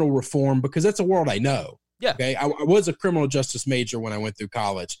criminal reform because that's a world I know. Yeah. Okay. I was a criminal justice major when I went through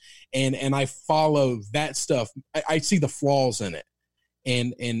college, and I follow that stuff. I see the flaws in it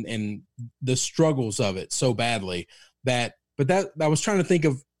and the struggles of it so badly that I was trying to think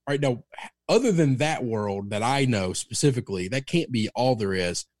of right now, other than that world that I know specifically, that can't be all there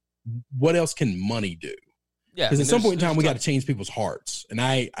is. What else can money do? Yeah. Because at some point in time, we got to change people's hearts. And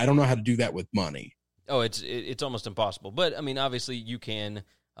I don't know how to do that with money. Oh, it's almost impossible. But, I mean, obviously you can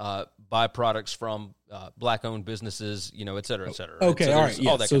buy products from black-owned businesses, et cetera, et cetera. Okay, so all right.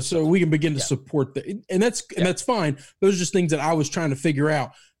 Yeah. So we can begin to support that. And that's fine. Those are just things that I was trying to figure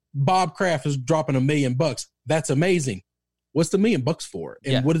out. Bob Kraft is dropping $1 million. That's amazing. What's the $1 million for?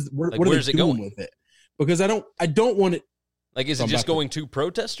 And what are they doing with it? Because I don't want it. Like, is it just going to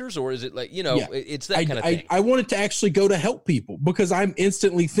protesters, or is it like, it's that kind of thing? I want it to actually go to help people, because I'm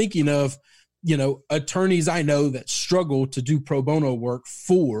instantly thinking of, attorneys I know that struggle to do pro bono work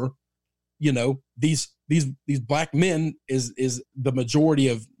for, these black men is the majority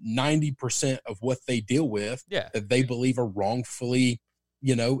of 90% of what they deal with, that they believe are wrongfully,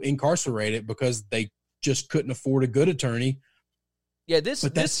 incarcerated because they just couldn't afford a good attorney. Yeah,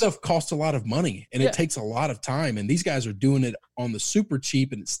 that stuff costs a lot of money, and it takes a lot of time, and these guys are doing it on the super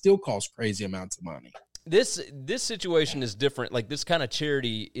cheap, and it still costs crazy amounts of money. This situation is different. Like, this kind of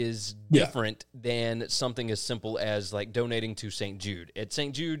charity is different than something as simple as like donating to St. Jude. At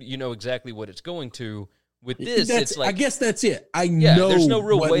St. Jude, you know exactly what it's going to. With this, it's like, I guess that's it. I know there's no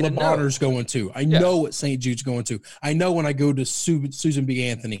real what way Le to know. Bonheur's going to. I know what St. Jude's going to. I know when I go to Susan B.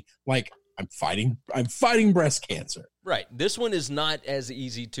 Anthony, like, I'm fighting breast cancer. Right. This one is not as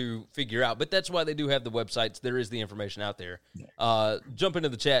easy to figure out, but that's why they do have the websites. There is the information out there. Jump into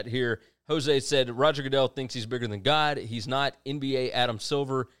the chat here. Jose said, Roger Goodell thinks he's bigger than God. He's not. NBA Adam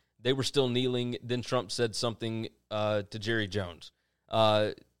Silver. They were still kneeling. Then Trump said something to Jerry Jones.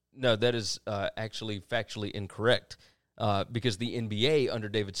 No, that is actually factually incorrect, because the NBA under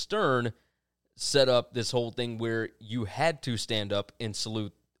David Stern set up this whole thing where you had to stand up and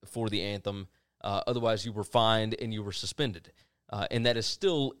salute for the anthem. Otherwise, you were fined and you were suspended. And that is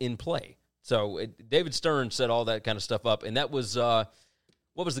still in play. So David Stern set all that kind of stuff up. And that was,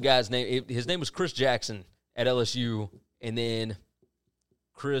 what was the guy's name? His name was Chris Jackson at LSU. And then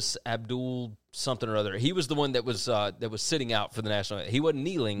Chris Abdul something or other. He was the one that was sitting out for the national. He wasn't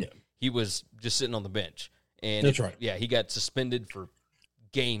kneeling. Yeah. He was just sitting on the bench. And that's right. Yeah, he got suspended for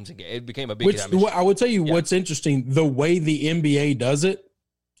games. It became a big issue. I would tell you what's interesting, the way the NBA does it.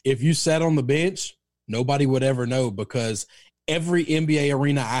 If you sat on the bench, nobody would ever know, because every NBA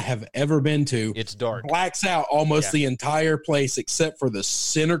arena I have ever been to, it's dark, blacks out almost the entire place except for the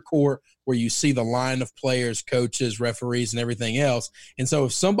center court where you see the line of players, coaches, referees, and everything else. And so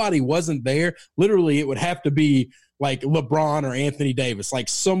if somebody wasn't there, literally it would have to be like LeBron or Anthony Davis, like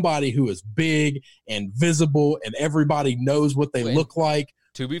somebody who is big and visible and everybody knows what they look like.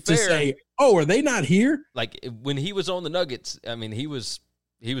 To be fair, to say, oh, are they not here? Like when he was on the Nuggets, I mean, he was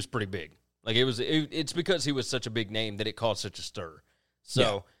pretty big. Like it's because he was such a big name that it caused such a stir.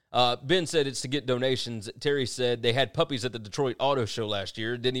 So Ben said it's to get donations. Terry said they had puppies at the Detroit Auto Show last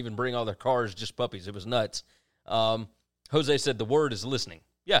year. Didn't even bring all their cars, just puppies. It was nuts. Jose said the word is listening.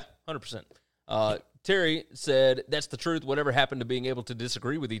 Yeah, 100%. Terry said that's the truth. Whatever happened to being able to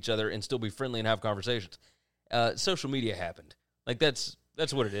disagree with each other and still be friendly and have conversations? Social media happened. Like that's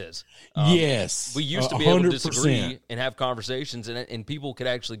what it is. Yes. We used to be 100%. Able to disagree and have conversations, and people could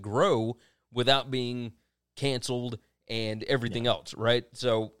actually grow without being canceled and everything else, right?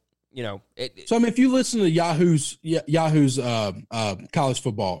 So, so I mean, if you listen to Yahoo's college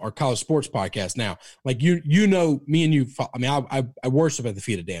football or college sports podcast now, like you know, me and you, I mean, I worship at the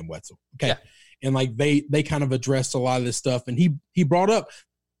feet of Dan Wetzel, okay? Yeah. And like they kind of addressed a lot of this stuff, and he brought up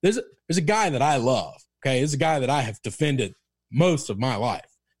there's a guy that I love, okay? There's a guy that I have defended most of my life.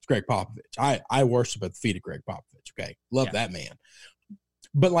 It's Greg Popovich. I worship at the feet of Greg Popovich. Okay. Love that man.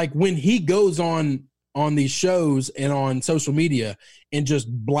 But like when he goes on these shows and on social media and just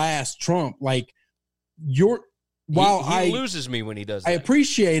blast Trump, like he loses me when he does that. I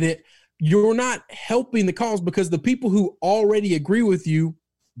appreciate it. You're not helping the cause, because the people who already agree with you,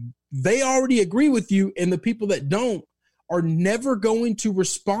 they already agree with you. And the people that don't are never going to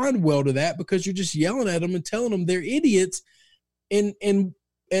respond well to that, because you're just yelling at them and telling them they're idiots. And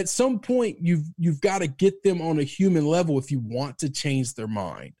at some point, you've got to get them on a human level if you want to change their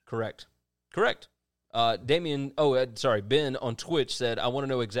mind. Correct. Ben on Twitch said, I want to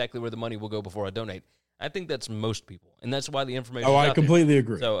know exactly where the money will go before I donate. I think that's most people, and that's why the information is out I completely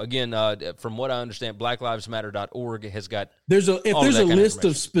agree. So, again, from what I understand, blacklivesmatter.org has got There's a list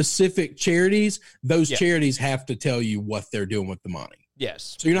of specific charities, those charities have to tell you what they're doing with the money.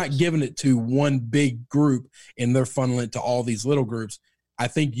 Yes. So you're not giving it to one big group and they're funneling it to all these little groups. I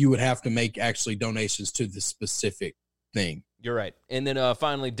think you would have to make actually donations to the specific thing. You're right. And then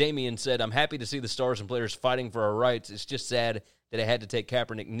finally, Damian said, I'm happy to see the stars and players fighting for our rights. It's just sad that it had to take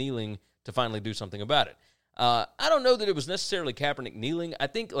Kaepernick kneeling to finally do something about it. I don't know that it was necessarily Kaepernick kneeling. I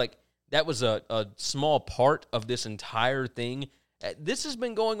think like that was a small part of this entire thing. This has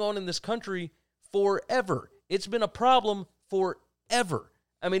been going on in this country forever. It's been a problem forever.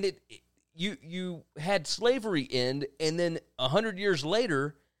 I mean, you had slavery end, and then 100 years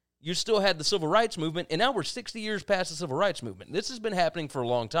later, you still had the civil rights movement, and now we're 60 years past the civil rights movement. This has been happening for a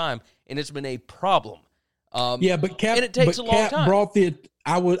long time, and it's been a problem. But Cap, and it takes a long Cap time. Brought the.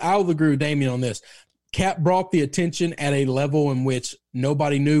 I will agree with Damian on this. Cap brought the attention at a level in which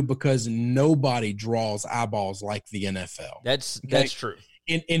nobody knew because nobody draws eyeballs like the NFL. That's true.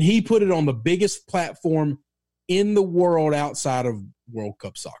 And he put it on the biggest platform in the world outside of World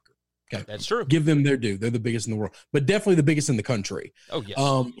Cup soccer. Okay. That's true. Give them their due. They're the biggest in the world, but definitely the biggest in the country. Oh,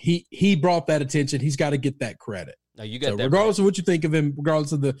 yes. He brought that attention. He's got to get that credit. No, you got that. Regardless of what you think of him,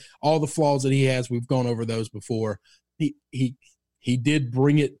 regardless of all the flaws that he has, we've gone over those before. He did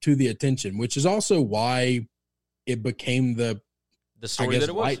bring it to the attention, which is also why it became the story that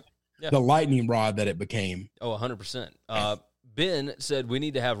it was. The lightning rod that it became. Oh, 100%. Ben said we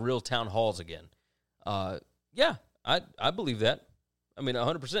need to have real town halls again. Yeah, I believe that. I mean,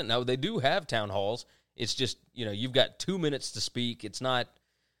 100%. Now, they do have town halls. It's just, you've got 2 minutes to speak. It's not,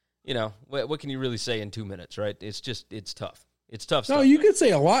 what can you really say in 2 minutes, right? It's tough. It's tough stuff. No, you could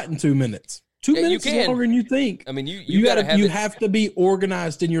say a lot in 2 minutes. 2 minutes is longer than you think. I mean, you have to be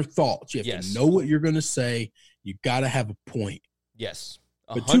organized in your thoughts. You have to know what you're going to say. You got to have a point. Yes.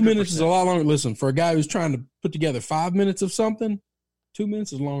 100%. But 2 minutes is a lot longer. Listen, for a guy who's trying to put together 5 minutes of something, 2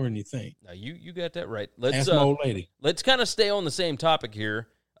 minutes is longer than you think. No, you got that right. Ask my old lady. Let's kind of stay on the same topic here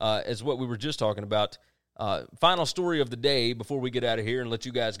as what we were just talking about. Final story of the day before we get out of here and let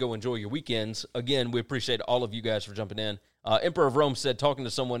you guys go enjoy your weekends. Again, we appreciate all of you guys for jumping in. Emperor of Rome said talking to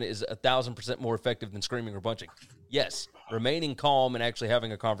someone is 1,000% more effective than screaming or punching. Yes, remaining calm and actually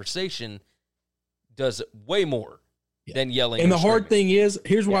having a conversation does way more than yelling. And the hard thing is,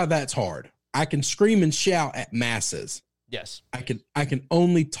 here's why that's hard. I can scream and shout at masses. Yes. I can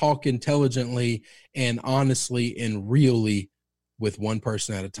only talk intelligently and honestly and really with one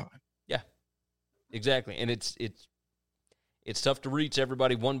person at a time. Yeah. Exactly. And it's tough to reach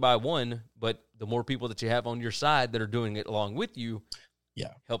everybody one by one, but the more people that you have on your side that are doing it along with you,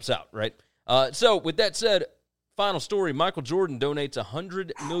 helps out, right? So with that said, final story, Michael Jordan donates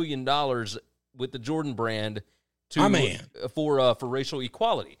 $100 million with the Jordan brand for racial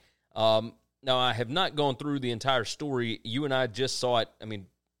equality. Now, I have not gone through the entire story. You and I just saw it,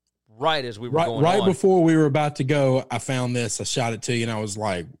 right as we were going on. Right before we were about to go, I found this. I shot it to you, and I was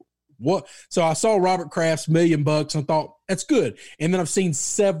like, what? So I saw Robert Kraft's $1 million, and I thought, that's good. And then I've seen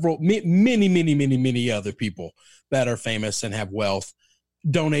many other people that are famous and have wealth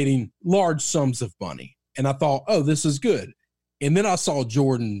donating large sums of money. And I thought, oh, this is good. And then I saw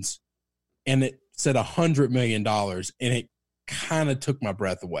Jordan's, and it said $100 million, and it kind of took my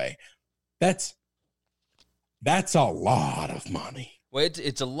breath away. That's a lot of money. Well,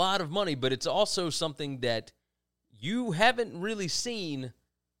 it's a lot of money, but it's also something that you haven't really seen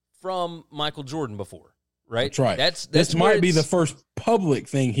from Michael Jordan before, right? That's right. This might be the first public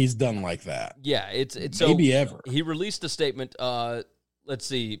thing he's done like that. Yeah, it's maybe ever. He released a statement. Let's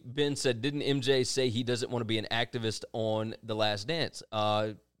see. Ben said, "Didn't MJ say he doesn't want to be an activist on The Last Dance?"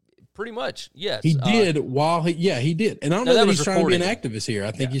 Pretty much, yes. He did he did. And I don't know that he's trying to be an activist here.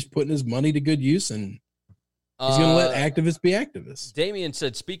 I think he's putting his money to good use, and he's going to let activists be activists. Damien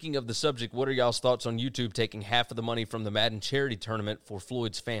said, speaking of the subject, what are y'all's thoughts on YouTube taking half of the money from the Madden charity tournament for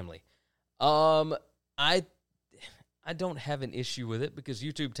Floyd's family? I don't have an issue with it because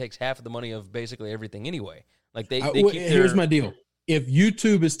YouTube takes half of the money of basically everything anyway. Like they keep here's my deal. If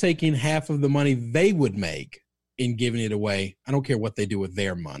YouTube is taking half of the money they would make in giving it away, I don't care what they do with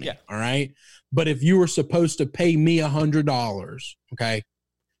their money. Yeah. All right. But if you were supposed to pay me $100, okay,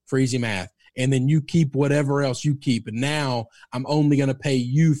 for easy math, and then you keep whatever else you keep, and now I'm only going to pay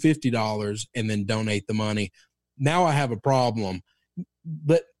you $50 and then donate the money. Now I have a problem.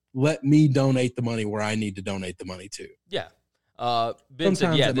 Let me donate the money where I need to donate the money to. Yeah. Ben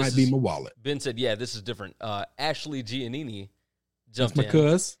Sometimes said, it might be my wallet. Ben said, yeah, this is different. Ashley Giannini jumped That's my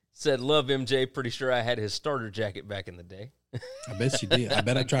in. cuz. Said, love MJ. Pretty sure I had his starter jacket back in the day. I bet you did. I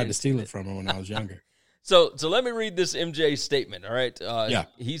bet I tried to steal it from him when I was younger. So let me read this MJ statement, all right?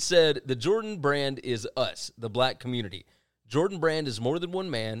 He said, the Jordan brand is us, the black community. Jordan brand is more than one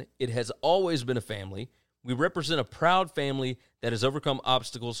man. It has always been a family. We represent a proud family that has overcome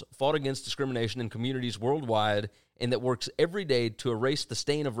obstacles, fought against discrimination in communities worldwide, and that works every day to erase the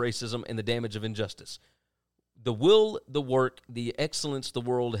stain of racism and the damage of injustice. The will, the work, the excellence the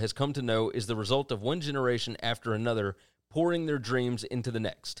world has come to know is the result of one generation after another pouring their dreams into the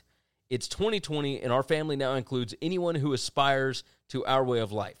next. It's 2020, and our family now includes anyone who aspires to our way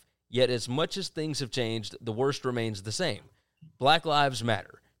of life. Yet as much as things have changed, the worst remains the same. Black lives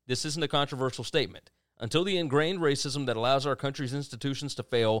matter. This isn't a controversial statement. Until the ingrained racism that allows our country's institutions to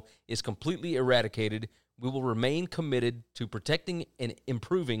fail is completely eradicated, we will remain committed to protecting and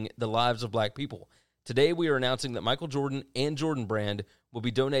improving the lives of black people. Today, we are announcing that Michael Jordan and Jordan Brand will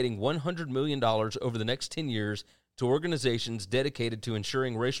be donating $100 million over the next 10 years to organizations dedicated to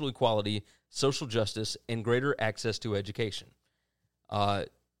ensuring racial equality, social justice, and greater access to education.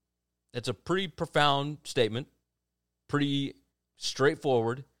 That's a pretty profound statement, pretty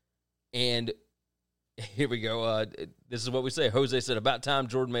straightforward, and here we go. This is what we say. Jose said, about time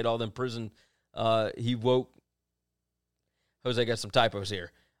Jordan made all them prison. He woke. Jose got some typos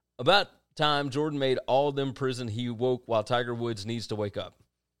here. About time Jordan made all them prison. He woke while Tiger Woods needs to wake up.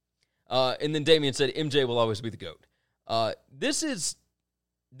 And then Damian said, MJ will always be the GOAT. This is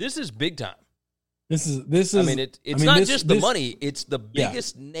big time. This is. I mean, it's not just the money. It's the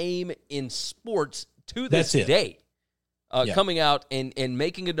biggest name in sports to this day. Coming out and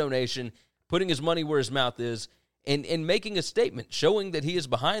making a donation, putting his money where his mouth is, and making a statement, showing that he is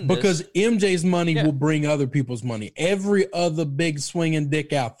behind this. Because MJ's money will bring other people's money. Every other big swinging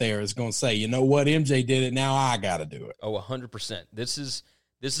dick out there is going to say, you know what, MJ did it, now I got to do it. Oh, 100%. This is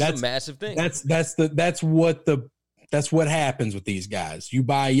a massive thing. That's what happens with these guys. You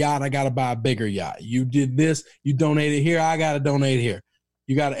buy a yacht, I got to buy a bigger yacht. You did this, you donated here, I got to donate here.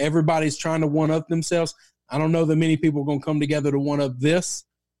 Everybody's trying to one-up themselves. I don't know that many people are going to come together to one-up this,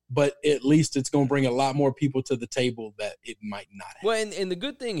 but at least it's going to bring a lot more people to the table that it might not have. Well, and the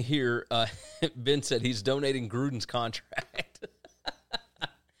good thing here, Ben said he's donating Gruden's contract.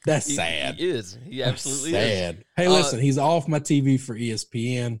 That's sad. He is. He absolutely sad. is. Hey, listen, he's off my TV for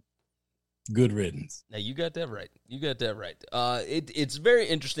ESPN. Good riddance. Now, you got that right. It's very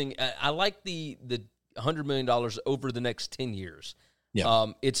interesting. I like the $100 million over the next 10 years. Yeah.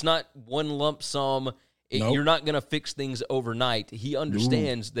 It's not one lump sum. Nope. You're not going to fix things overnight. He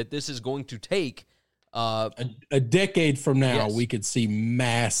understands that this is going to take a decade from now. Yes. We could see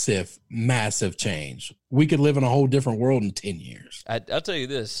massive change. We could live in a whole different world in 10 years. I'll tell you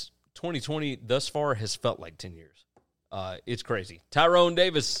this, 2020 thus far has felt like 10 years. It's crazy. Tyrone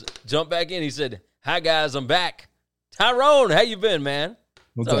Davis jumped back in. He said, hi, guys, I'm back. Tyrone, how you been, man?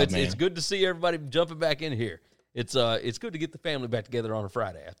 What's up, man? It's good to see everybody jumping back in here. It's good to get the family back together on a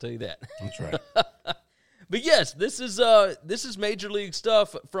Friday, I'll tell you that. That's right. But yes, this is major league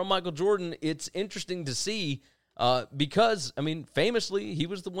stuff from Michael Jordan. It's interesting to see because, I mean, famously, he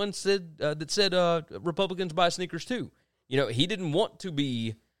was the one that said Republicans buy sneakers too. You know, he didn't want to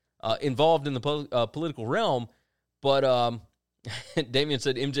be involved in the political realm, but Damian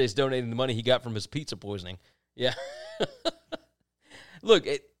said MJ's donating the money he got from his pizza poisoning. Yeah. Look,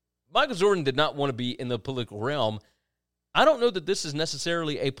 Michael Jordan did not want to be in the political realm. I don't know that this is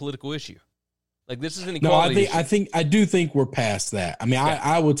necessarily a political issue. Like, this is an equality issue. I do think we're past that. I mean, yeah.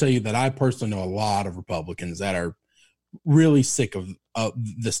 I will tell you that I personally know a lot of Republicans that are really sick of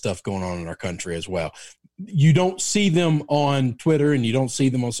the stuff going on in our country as well. You don't see them on Twitter and you don't see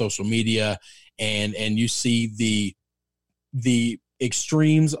them on social media, and you see the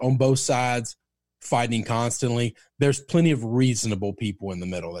extremes on both sides fighting constantly. There's plenty of reasonable people in the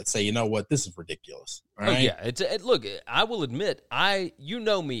middle that say, you know what, this is ridiculous. All right? Oh, yeah. Look, I will admit, you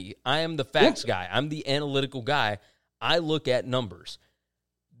know me, I am the facts guy. I'm the analytical guy. I look at numbers.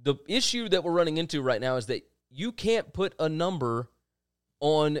 The issue that we're running into right now is that you can't put a number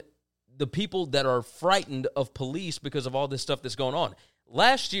on the people that are frightened of police because of all this stuff that's going on.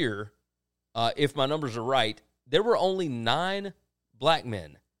 Last year, if my numbers are right, there were only 9 black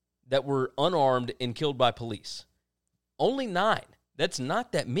men that were unarmed and killed by police. Only 9. That's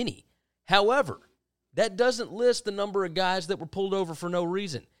not that many. However, that doesn't list the number of guys that were pulled over for no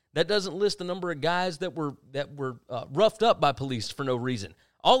reason. That doesn't list the number of guys that were roughed up by police for no reason.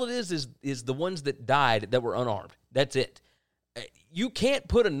 All it is the ones that died that were unarmed. That's it. You can't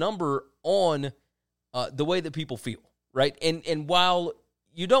put a number on the way that people feel, right? And while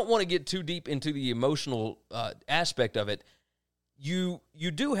you don't want to get too deep into the emotional aspect of it, you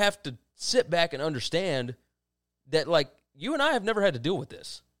do have to sit back and understand that, like, you and I have never had to deal with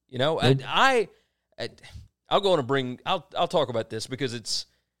this. You know, nope. I'll go on and I'll talk about this because it's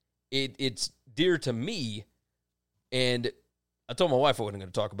dear to me, and I told my wife I wasn't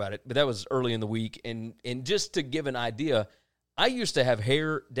going to talk about it, but that was early in the week, and just to give an idea, I used to have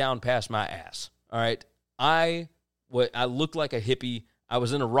hair down past my ass, all right? I looked like a hippie. I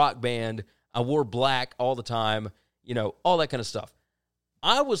was in a rock band. I wore black all the time, you know, all that kind of stuff.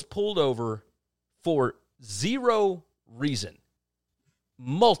 I was pulled over for zero reason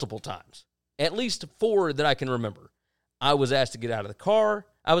multiple times, at least 4 that I can remember. I was asked to get out of the car.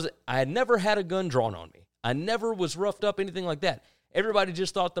 I had never had a gun drawn on me. I never was roughed up, anything like that. Everybody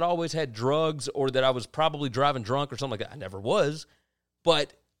just thought that I always had drugs or that I was probably driving drunk or something like that. I never was.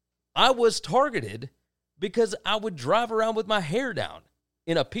 But I was targeted because I would drive around with my hair down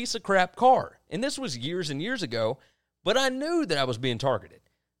in a piece of crap car. And this was years and years ago, but I knew that I was being targeted.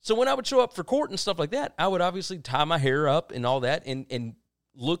 So when I would show up for court and stuff like that, I would obviously tie my hair up and all that and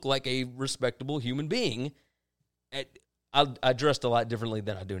look like a respectable human being. I dressed a lot differently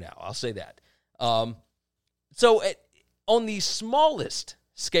than I do now. I'll say that. On the smallest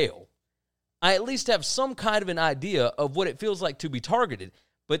scale, I at least have some kind of an idea of what it feels like to be targeted,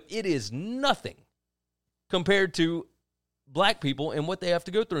 but it is nothing compared to black people and what they have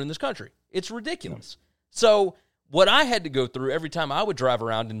to go through in this country. It's ridiculous. So what I had to go through every time I would drive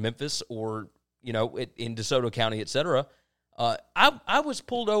around in Memphis or, you know, in DeSoto County, et cetera, I was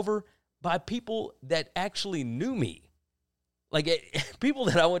pulled over by people that actually knew me. Like people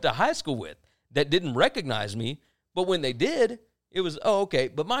that I went to high school with that didn't recognize me, but when they did, it was, oh, okay.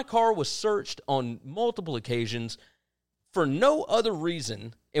 But my car was searched on multiple occasions for no other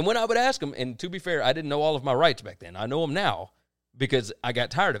reason. And when I would ask them, and to be fair, I didn't know all of my rights back then. I know them now because I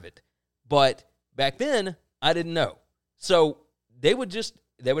got tired of it. But back then, I didn't know. So they would ask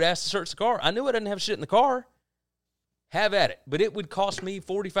to search the car. I knew I didn't have shit in the car. Have at it. But it would cost me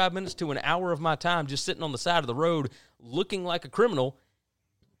 45 minutes to an hour of my time just sitting on the side of the road looking like a criminal.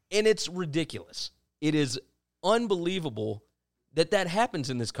 And it's ridiculous. It is unbelievable that happens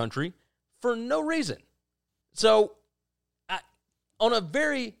in this country for no reason. So on a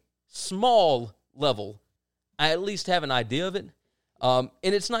very small level, I at least have an idea of it. And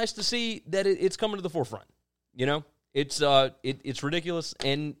it's nice to see that it's coming to the forefront. You know, it's ridiculous,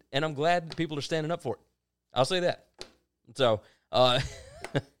 and I'm glad that people are standing up for it. I'll say that. So, wow,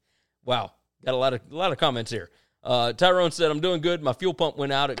 got a lot of comments here. Tyrone said, "I'm doing good. My fuel pump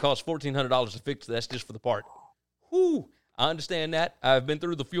went out. It cost $1,400 to fix. That's just for the part." Whew. I understand that. I've been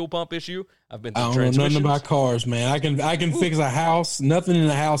through the fuel pump issue. I've been through transmissions. I don't know nothing about cars, man. I can fix a house. Nothing in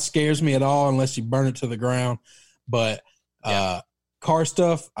the house scares me at all unless you burn it to the ground. But car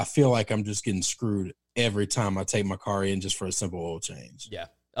stuff, I feel like I'm just getting screwed every time I take my car in just for a simple oil change. Yeah.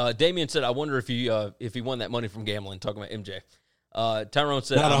 Damien said, "I wonder if he won that money from gambling." Talking about MJ. Tyrone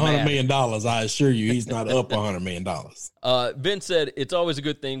said, "Not $100 million. I assure you, he's not up $100 million." Ben said, "It's always a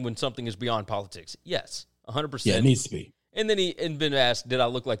good thing when something is beyond politics." Yes, 100%. Yeah, it needs to be. And then Ben asked, "Did I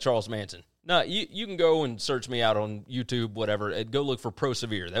look like Charles Manson?" No, you can go and search me out on YouTube, whatever. Go look for Pro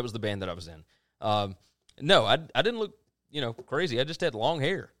Severe. That was the band that I was in. No, I didn't look, crazy. I just had long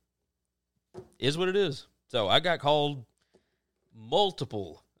hair. Is what it is. So I got called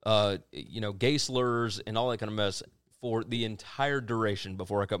multiple, gay slurs and all that kind of mess for the entire duration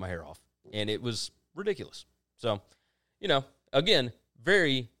before I cut my hair off. And it was ridiculous. So, again,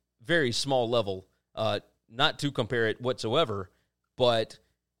 very, very small level, not to compare it whatsoever, but,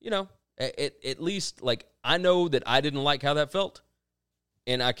 at least, like, I know that I didn't like how that felt,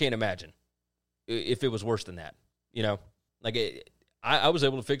 and I can't imagine if it was worse than that, I was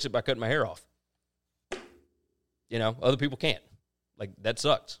able to fix it by cutting my hair off. Other people can't. Like, that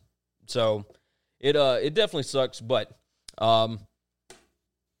sucks. So, it definitely sucks, but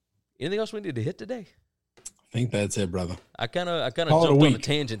anything else we need to hit today? I think that's it, brother. I kind of jumped on a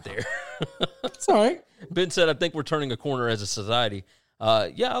tangent there. It's all right. Ben said, "I think we're turning a corner as a society."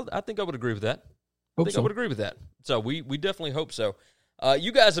 Yeah, I think I would agree with that. I would agree with that. So we definitely hope so.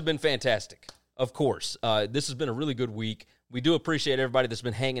 You guys have been fantastic, of course. This has been a really good week. We do appreciate everybody that's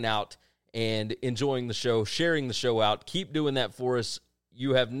been hanging out and enjoying the show, sharing the show out. Keep doing that for us.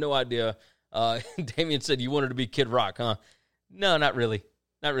 You have no idea. Damien said you wanted to be Kid Rock, huh? No, not really.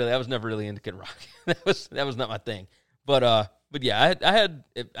 Not really. I was never really into Kid Rock. that was not my thing. But yeah,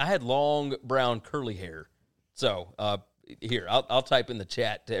 I had long brown curly hair. So here, I'll type in the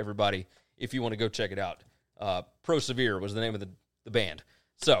chat to everybody if you want to go check it out. Pro Severe was the name of the band.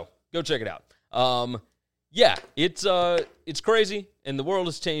 So go check it out. Yeah, it's crazy and the world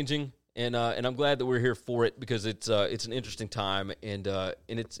is changing, and I'm glad that we're here for it because it's an interesting time and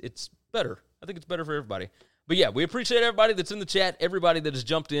it's better. I think it's better for everybody. But yeah, we appreciate everybody that's in the chat, everybody that has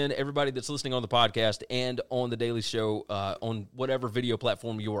jumped in, everybody that's listening on the podcast and on the Daily Show, on whatever video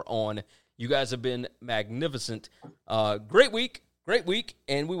platform you are on. You guys have been magnificent. Great week,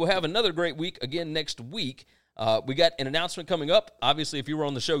 and we will have another great week again next week. We got an announcement coming up. Obviously, if you were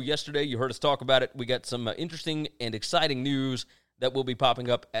on the show yesterday, you heard us talk about it. We got some interesting and exciting news that will be popping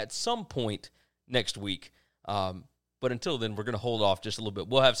up at some point next week. But until then, we're going to hold off just a little bit.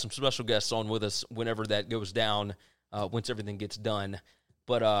 We'll have some special guests on with us whenever that goes down, once everything gets done.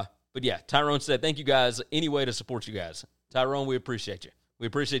 But yeah, Tyrone said, thank you guys. Any way to support you guys. Tyrone, we appreciate you. We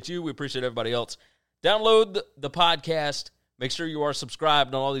appreciate you. We appreciate everybody else. Download the podcast. Make sure you are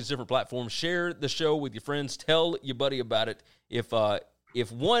subscribed on all these different platforms. Share the show with your friends. Tell your buddy about it. If every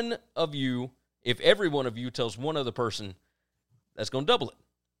one of you tells one other person, that's going to double it.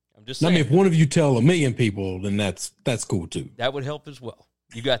 I'm just saying. I mean, if one of you tell 1 million people, then that's cool too. That would help as well.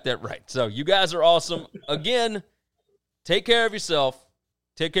 You got that right. So you guys are awesome. Again, take care of yourself.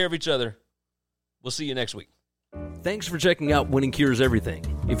 Take care of each other. We'll see you next week. Thanks for checking out Winning Cures Everything.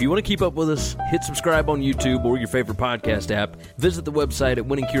 If you want to keep up with us, hit subscribe on YouTube or your favorite podcast app. Visit the website at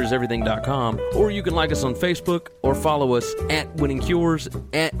winningcureseverything.com, or you can like us on Facebook or follow us at Winning Cures,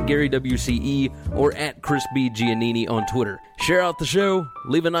 at Gary WCE, or at Chris B. Giannini on Twitter. Share out the show,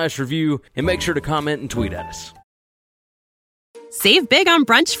 leave a nice review, and make sure to comment and tweet at us. Save big on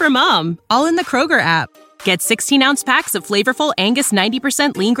brunch for mom, all in the Kroger app. Get 16-ounce packs of flavorful Angus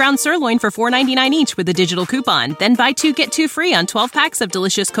 90% lean ground sirloin for $4.99 each with a digital coupon. Then buy 2, get 2 free on 12 packs of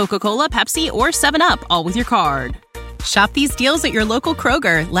delicious Coca-Cola, Pepsi, or 7-Up, all with your card. Shop these deals at your local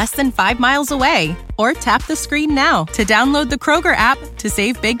Kroger, less than 5 miles away. Or tap the screen now to download the Kroger app to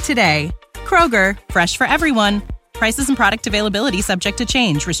save big today. Kroger, fresh for everyone. Prices and product availability subject to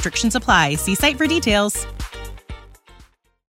change. Restrictions apply. See site for details.